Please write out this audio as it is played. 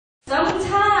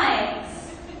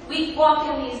walk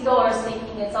in these doors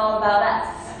thinking it's all about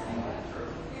us.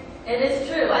 It is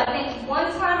true. I think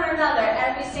one time or another,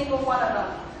 every single one of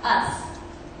us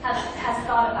has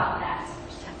thought about that.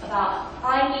 About,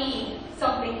 I need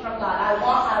something from God. I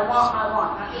want. I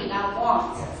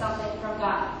want something from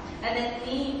God. And then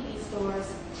leave these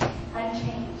doors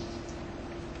unchanged.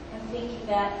 And thinking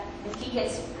that if he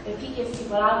gives me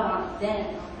what I want,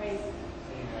 then I'll praise him.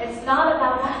 It's not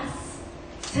about us.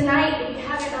 Tonight, if you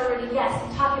haven't already guessed,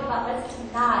 I'm talking about let's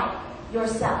deny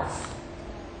yourself.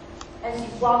 As you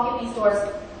walk in these doors,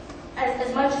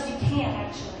 as much as you can,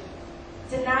 actually.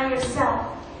 Deny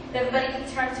yourself. Everybody can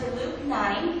turn to Luke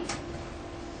 9.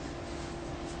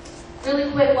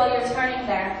 Really quick while you're turning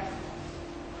there,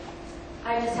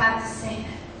 I just have to say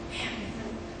that, man,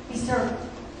 we serve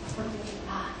a forgiving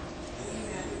God.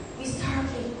 We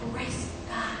serve a graceful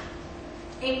God.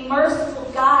 A merciful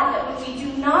God that when we do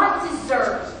not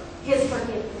deserve his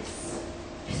forgiveness,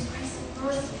 his grace and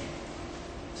mercy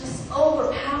just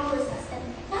overpowers us. And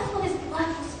that's what his blood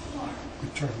was for.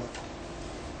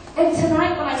 And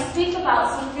tonight when I speak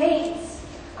about some things,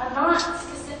 I'm not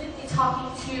specifically talking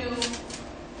to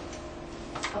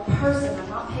a person. I'm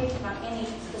not picking on any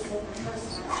specific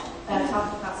person. I'm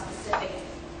talking about specific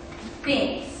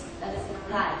things that is in our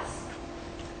lives.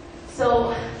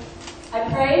 So I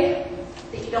pray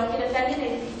that you don't get offended.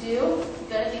 If you do,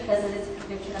 good, because it is a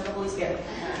conviction of the Holy Spirit.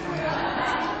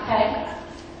 Okay?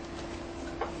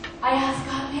 I ask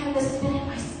God, man, this has been in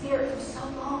my spirit for so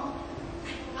long.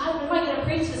 God, when am I going to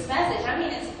preach this message? I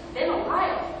mean, it's been a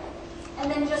while. And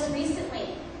then just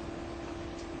recently,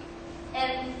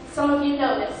 and some of you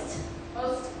noticed,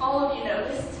 most all of you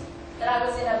noticed, that I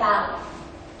was in a valley.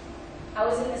 I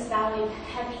was in this valley of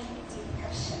heavy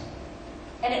depression.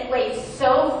 And it weighed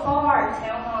so far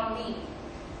down on me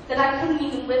that I couldn't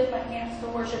even lift my hands to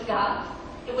worship God.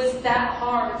 It was that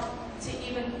hard to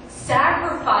even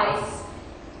sacrifice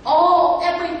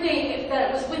everything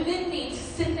that was within me to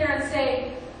sit there and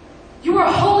say, you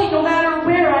are holy no matter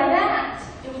where I'm at.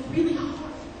 It was really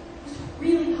hard. It was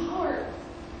really hard.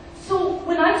 So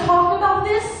when I talk about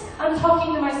this, I'm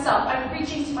talking to myself. I'm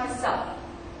preaching to myself.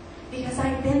 Because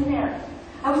I've been there.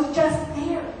 I was just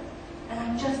there. And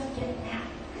I'm just getting out.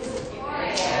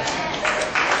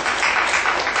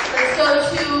 Let's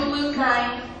go to Luke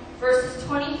 9, verses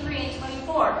 23 and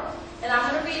 24. And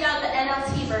I'm going to read out the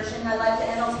NLT version. I like the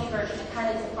NLT version. It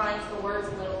kind of defines the words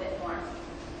a little bit more.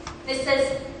 It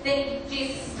says, then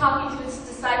Jesus is talking to his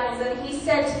disciples, and he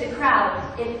said to the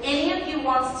crowd, if any of you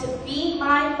wants to be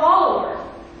my follower,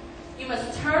 you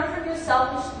must turn from your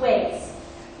selfish ways.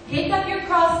 Pick up your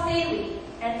cross daily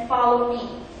and follow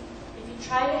me. If you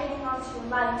try to hang on to your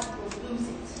life, you will lose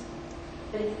it.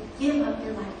 But if you give up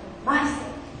your life for my sake,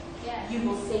 you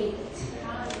will save it.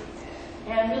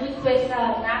 And really quick,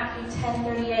 Matthew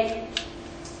 10:38,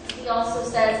 he also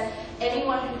says,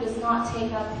 anyone who does not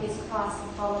take up his cross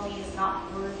and follow me is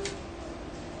not worthy.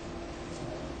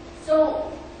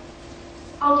 So,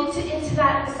 I'll get into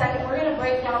that in a second. We're going to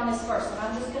break down this verse, and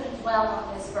I'm just going to dwell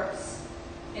on this verse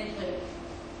in Luke.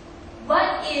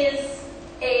 What is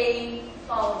a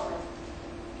follower?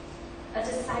 A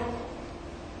disciple.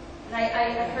 And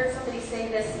I heard somebody say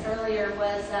this earlier,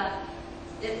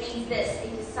 it means this: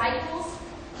 a disciple's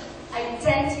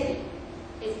identity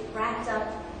is wrapped up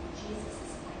in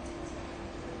Jesus' identity.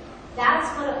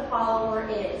 That's what a follower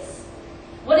is.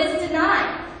 What is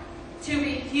denied? To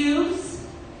refuse,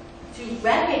 to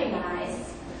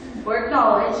recognize, or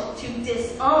acknowledge, to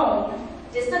disown,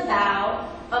 disavow,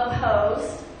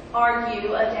 oppose,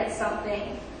 argue against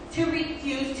something, to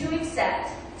refuse to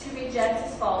accept, to reject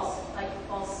as false, like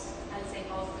false, I'd say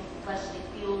falsely, fleshly,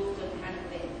 feels good kind of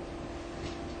thing.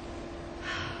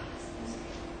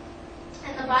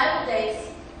 In the Bible days,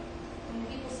 when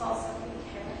people saw something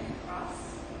carrying a cross,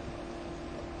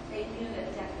 they knew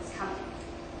that death was coming.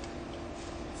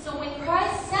 So when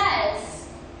Christ says,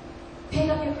 pick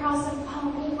up your cross and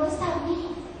follow me, what does that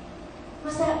mean? What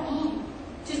does that mean?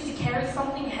 Just to carry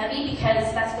something heavy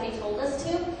because that's what he told us to?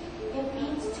 It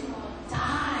means to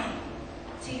die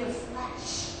to your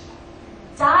flesh.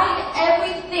 Die to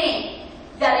everything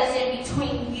that is in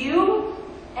between you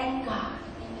and God.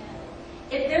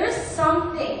 If there is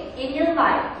something in your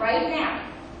life right now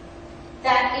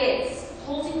that is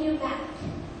holding you back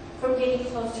from getting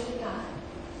closer to God,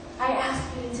 I ask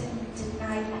you to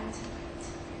deny that tonight.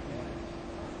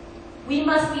 We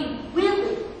must be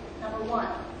willing, number one,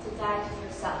 to die to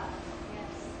yourself.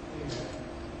 Yes.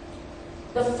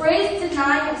 The phrase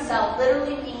deny himself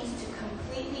literally means to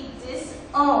completely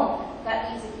disown.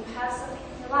 That means if you have something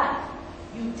in your life,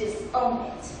 you disown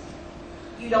it.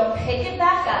 You don't pick it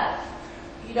back up.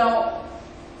 You don't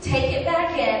take it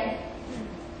back in.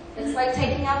 It's like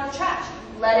taking out the trash.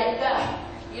 You let it go.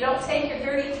 You don't take your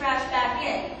dirty trash back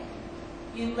in.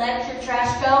 You let your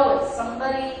trash go and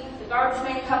somebody, the garbage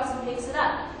man, comes and picks it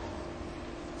up.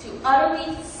 To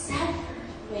utterly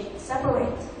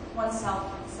separate oneself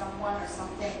from someone or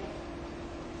something.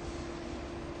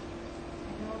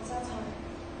 I know it sounds hard.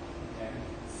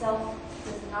 Self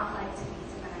does not like to be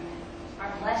denied.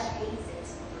 Our flesh hates it.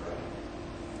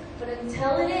 But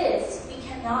until it is, we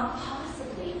cannot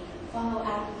possibly follow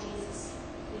after Jesus.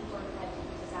 We look like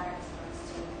he desires for us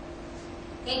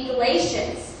to. In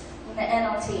Galatians, in the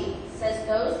NLT, it says,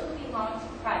 those who belong to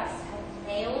Christ have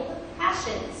nailed the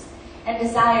passions and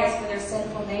desires for their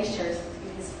sinful natures to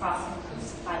his cross and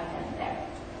crucified them there.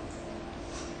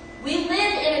 We live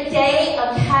in a day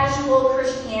of casual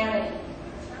Christianity.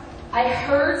 I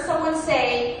heard someone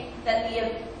say that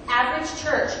the average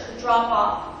church could drop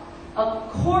off a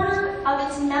quarter of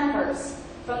its members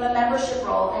from the membership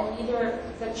roll, and neither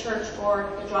the church or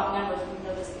the drop members would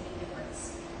notice any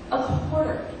difference. A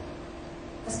quarter.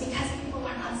 That's because people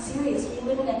are not serious. We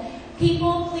live in a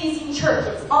people-pleasing church.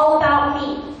 It's all about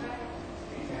me.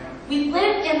 We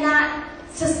live in that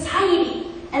society,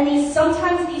 and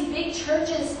sometimes these big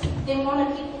churches, they want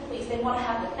to people please. They want to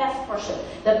have the best worship,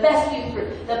 the best youth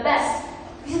group, the best.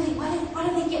 Really, what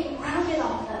are they getting grounded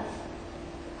off of?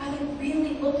 Are they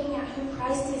really looking at who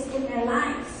Christ is in their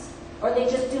lives? Or are they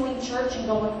just doing church and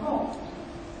going home?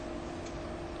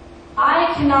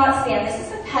 I cannot stand, this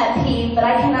is a pet peeve, but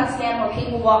I cannot stand when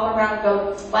people walk around and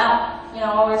go, well,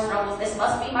 all their struggles, this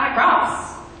must be my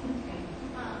cross.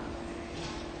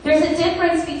 There's a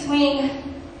difference between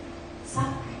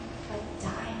suffering, like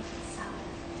dying to suffer.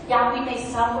 Yeah, we may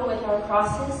suffer with our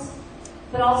crosses,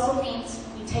 but also means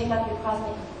when you take up your cross,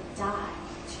 like you die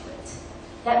to it.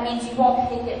 That means you won't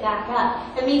pick it back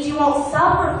up. That means you won't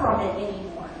suffer from it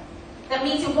anymore. That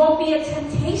means it won't be a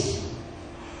temptation.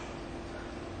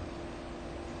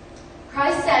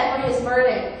 Christ said, for his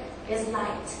burden is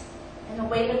light, and the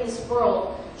weight of this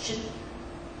world should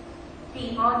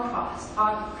be on Christ's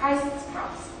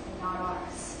cross, and not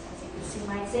ours. As you can see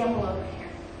my example over here.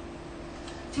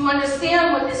 To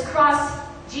understand what this cross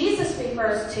Jesus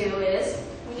refers to is,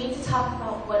 we need to talk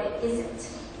about what it isn't.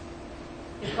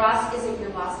 The cross isn't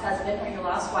your lost husband or your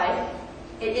lost wife.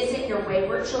 It isn't your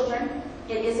wayward children.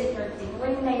 It isn't your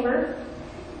dingling neighbor.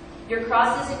 Your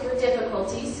cross isn't your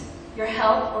difficulties, your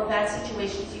health, or bad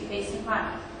situations you face in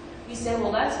life. You say,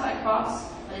 well, that's my cross,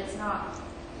 but it's not.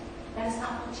 That is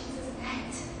not what Jesus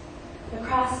meant. The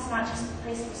cross is not just a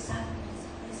place for suffering, it's a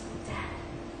place for death.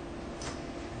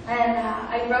 And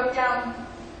I wrote down,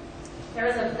 there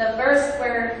was the verse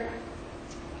where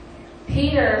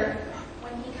Peter,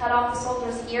 when he cut off the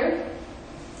soldier's ear,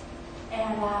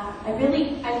 and I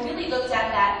really looked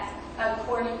at that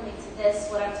accordingly to this,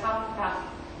 what I'm talking about,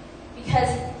 because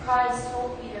Christ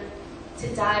told Peter to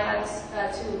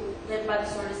to live by the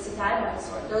sword is to die by the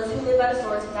sword. Those who live by the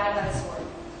sword to die by the sword.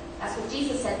 That's what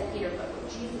Jesus said to Peter, but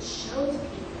what Jesus showed to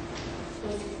Peter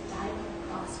was those who die by the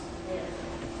cross will live.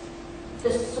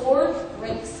 The sword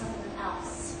breaks someone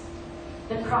else.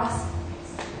 The cross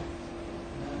breaks them.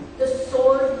 The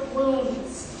sword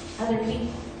wounds other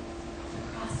people. The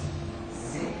cross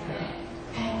heals.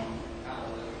 Okay?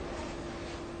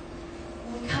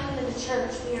 When we come into the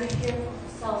church, we are here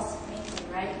for ourselves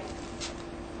mainly, right?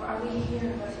 Or are we here to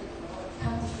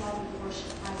come to God and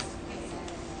worship Christ?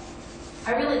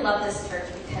 I really love this church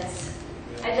because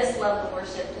I just love the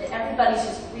worship. Everybody's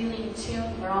just really in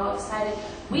tune. We're all excited.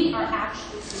 We are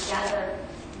actually together,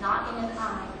 not in an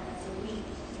I, but as a we,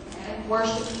 and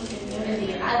worshiping in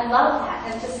unity. And I love that.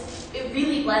 And it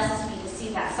really blesses me to see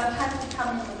that. Sometimes we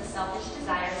come in with the selfish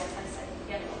desires, as I said,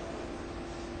 forget it.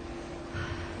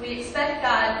 We expect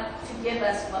God to give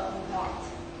us what we want.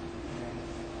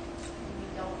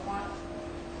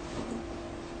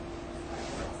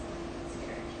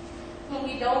 When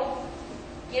we don't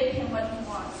give him what he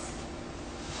wants.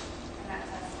 And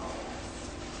that's all of us.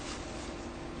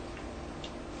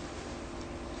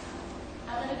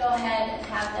 I'm going to go ahead and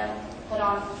have them put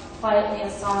on quietly a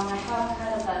song. I have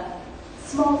kind of a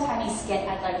small, tiny skit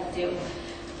I'd like to do.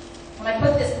 When I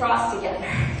put this cross together,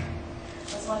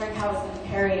 I was wondering how I was going to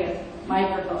carry a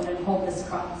microphone and hold this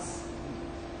cross.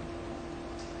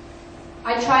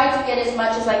 I tried to get as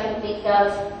much as I could think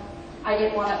of. I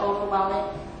didn't want to overwhelm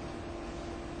it.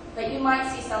 But you might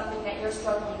see something that you're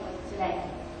struggling with today.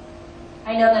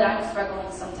 I know that I'm struggling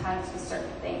sometimes with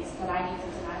certain things that I need to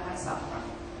deny myself from.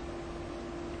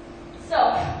 So,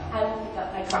 I will pick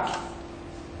up my cross.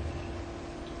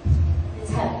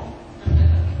 It's heavy. I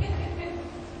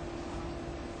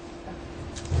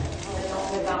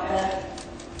don't know about that.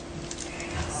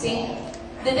 See?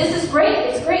 This is great.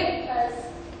 It's great because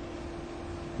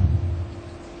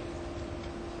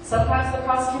sometimes the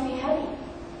cross can be heavy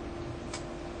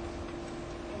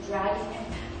and dragging.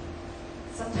 And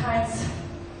sometimes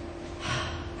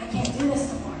I can't do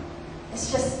this no more.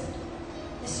 It's just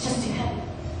too heavy.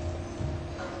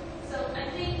 So I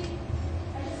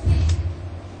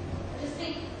just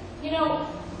think,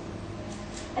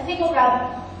 I think I'll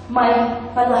grab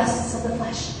my lusts of the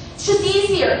flesh. It's just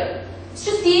easier. It's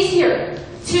just easier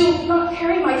to not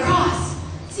carry my cross.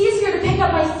 It's easier to pick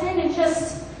up my sin and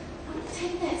just, I'm going to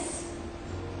take this.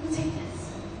 I'm going to take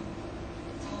this.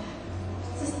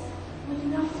 It's just,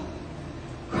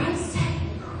 Christ said,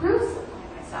 crucify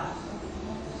myself.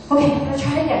 Okay, I'm going to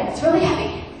try it again. It's really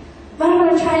heavy. But I'm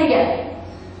going to try it again.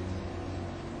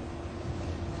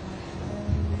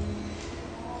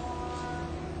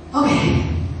 Okay.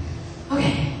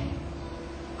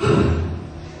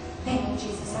 Thank you,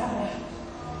 Jesus.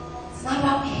 It's not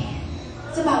about me.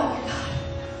 It's about you, God.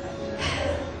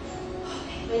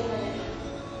 Okay, wait a minute.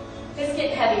 It's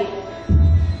getting heavy.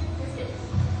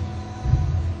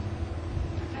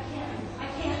 I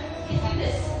can't do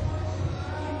this.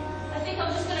 I think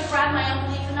I'm just going to grab my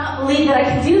unbelief and not believe that I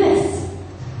can do this.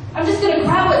 I'm just going to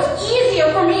grab what's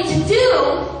easier for me to do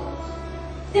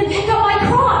than pick up my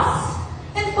cross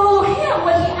and follow Him,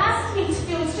 what He asked me to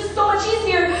do. It's just so much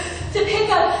easier to pick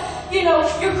up,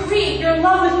 your greed, your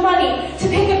love with money, to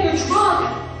pick up your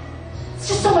drug. It's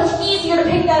just so much easier to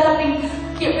pick that up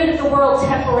and get rid of the world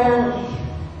temporarily.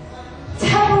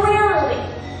 Temporarily.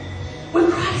 When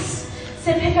Christ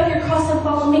said, pick up your cross and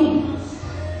follow me.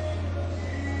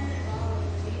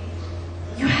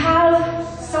 You have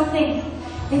something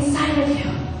inside of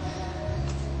you.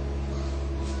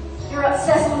 You're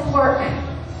obsessed with work.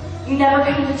 You never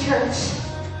come to church.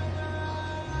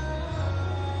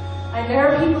 And there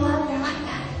are people out there like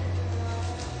that.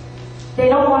 They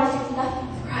don't want to do nothing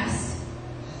with Christ.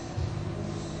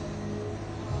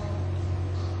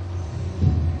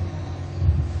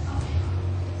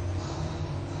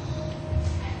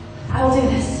 I will do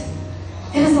this.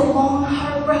 It is a long,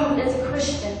 hard road as a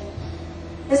Christian.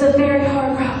 It's a very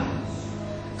hard road.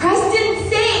 Christ didn't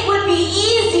say it would be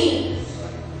easy.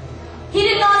 He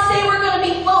did not say we're going to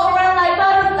be floating around like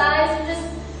butterflies and just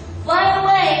flying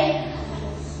away.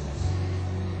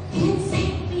 He didn't say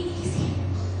it would be easy.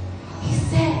 He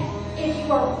said, if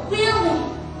you are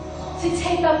willing to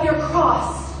take up your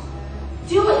cross,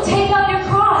 do it. Take up your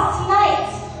cross tonight.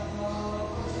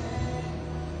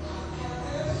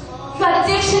 You got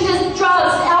addiction to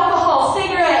drugs, alcohol,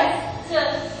 cigarettes,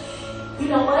 to, you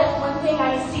know what? One thing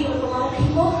I see with a lot of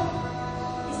people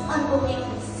is unbelief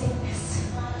and sickness.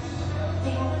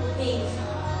 They don't believe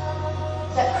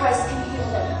that Christ can heal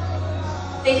them.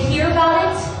 They hear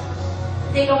about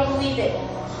it. They don't believe it.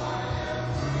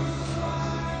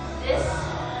 This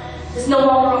is no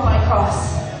longer on my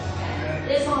cross.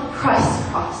 It is on Christ's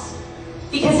cross.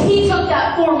 Because He took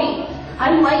that for me.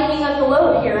 I'm lightening up the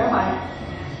load here, am I?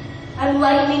 I'm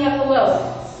lightening up the load.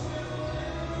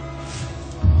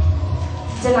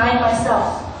 Denying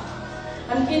myself.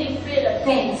 I'm getting rid of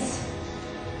things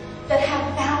that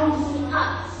have bound me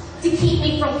up to keep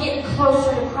me from getting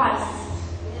closer to Christ.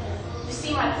 You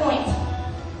see my point?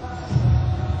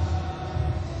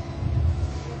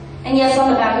 And yes, on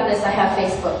the back of this I have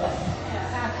Facebook.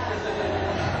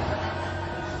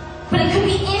 But it could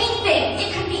be anything.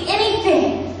 It could be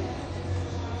anything.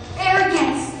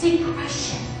 Arrogance,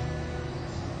 depression.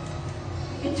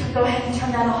 You can go ahead and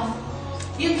turn that off.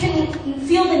 You can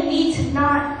feel the need to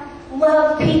not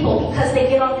love people because they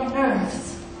get on your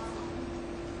nerves.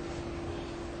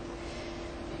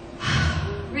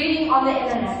 Reading on the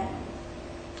internet,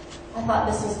 I thought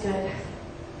this was good.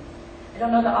 I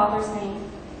don't know the author's name,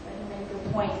 but he made a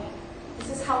good point. This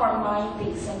is how our mind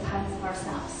thinks sometimes of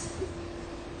ourselves.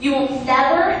 You will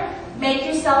never make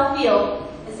yourself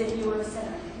feel as if you were a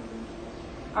sinner.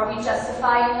 Are we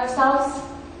justifying ourselves?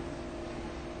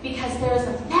 Because there is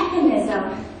a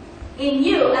mechanism in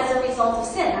you as a result of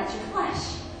sin, that's your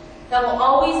flesh, that will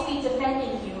always be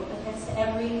defending you against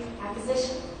every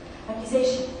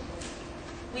accusation.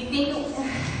 We think,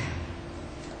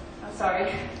 I'm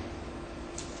sorry,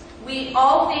 we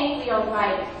all think we are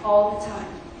right all the time,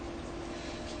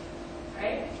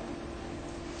 right?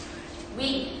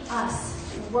 We,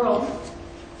 us, the world,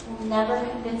 will never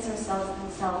convince ourselves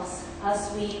themselves.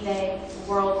 Us, we, they,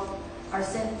 the world are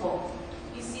sinful.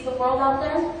 You see the world out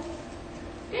there?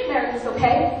 Being married is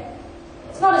okay.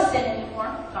 It's not a sin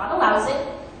anymore. God allows it.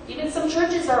 Even some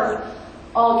churches are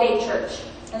all gay church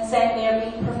and saying they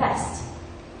are being professed.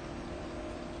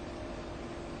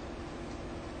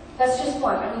 That's just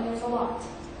one. I mean, there's a lot.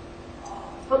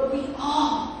 But we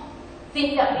all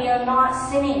think that we are not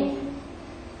sinning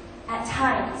at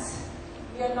times.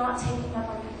 We are not taking up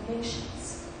our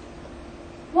convictions.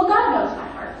 Well, God knows my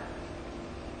heart.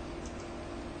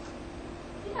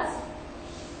 He does.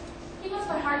 He knows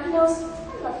my heart. He knows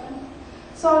I love him.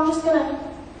 So I'm just going to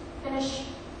finish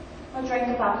a drink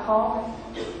of alcohol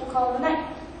and we'll call it a night.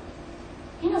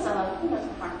 He knows I love him. He knows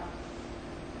my heart.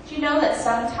 Do you know that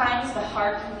sometimes the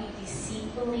heart can be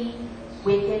deceitfully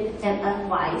wicked and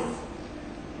unwise?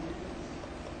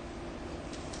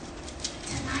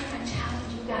 Tonight I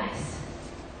challenge you guys.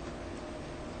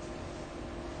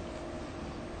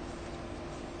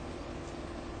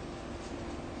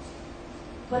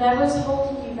 Whatever's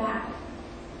holding you back,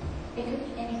 it could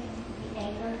be anything. It could be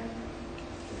anger, it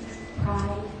could be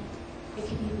pride, it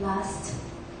could be lust,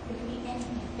 it could be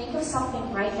anything. Think of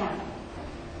something right now.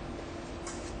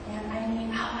 And I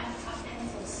mean, I forgot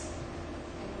pencils.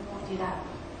 I won't do that.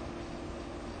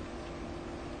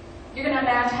 You're going to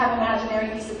have an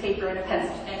imaginary piece of paper and a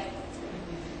pencil, okay?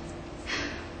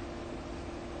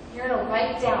 You're going to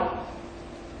write down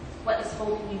what is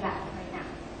holding you back right now.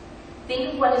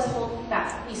 Think of what is holding you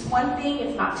back. At least one thing,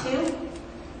 if not two.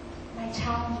 And I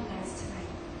challenge you guys tonight.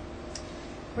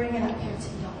 Bring it up here to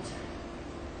the altar.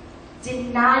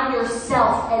 Deny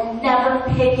yourself and never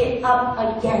pick it up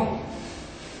again.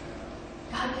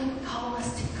 God didn't call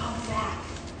us to go back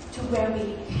to where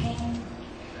we came.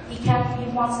 He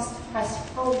wants us to press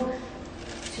forward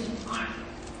to the mark,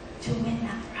 to win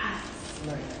that prize.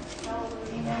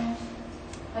 Amen.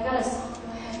 I got a song.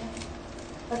 Go ahead.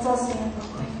 Let's all stand real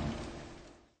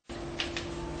quick.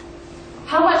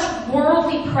 How much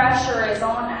worldly pressure is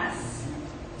on us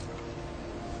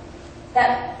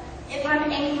that if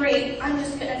I'm angry, I'm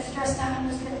just going to stress out, I'm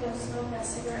just going to go smoke that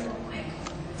cigarette real quick.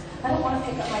 I don't want to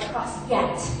pick up my cross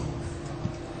yet.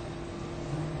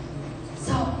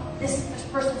 So, this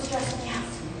person's stressing me out.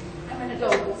 I'm going to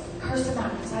go curse them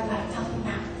out because I've got to tell them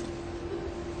now.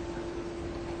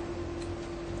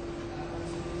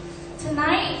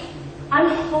 Tonight, I'm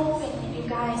hoping that you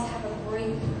guys have a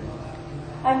breakthrough.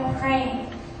 I'm praying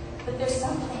that there's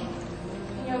something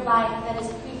in your life that is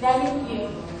preventing you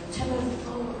to move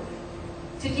forward,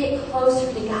 to get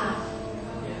closer to God.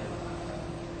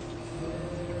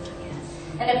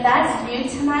 And if that's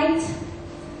you tonight,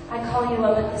 I call you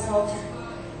up at this altar.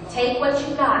 Take what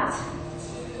you got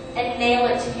and nail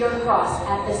it to your cross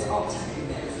at this altar.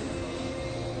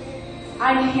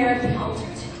 I'm here at the altar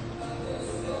too.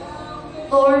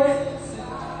 Lord,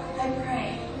 I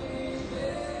pray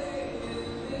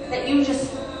that you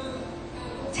just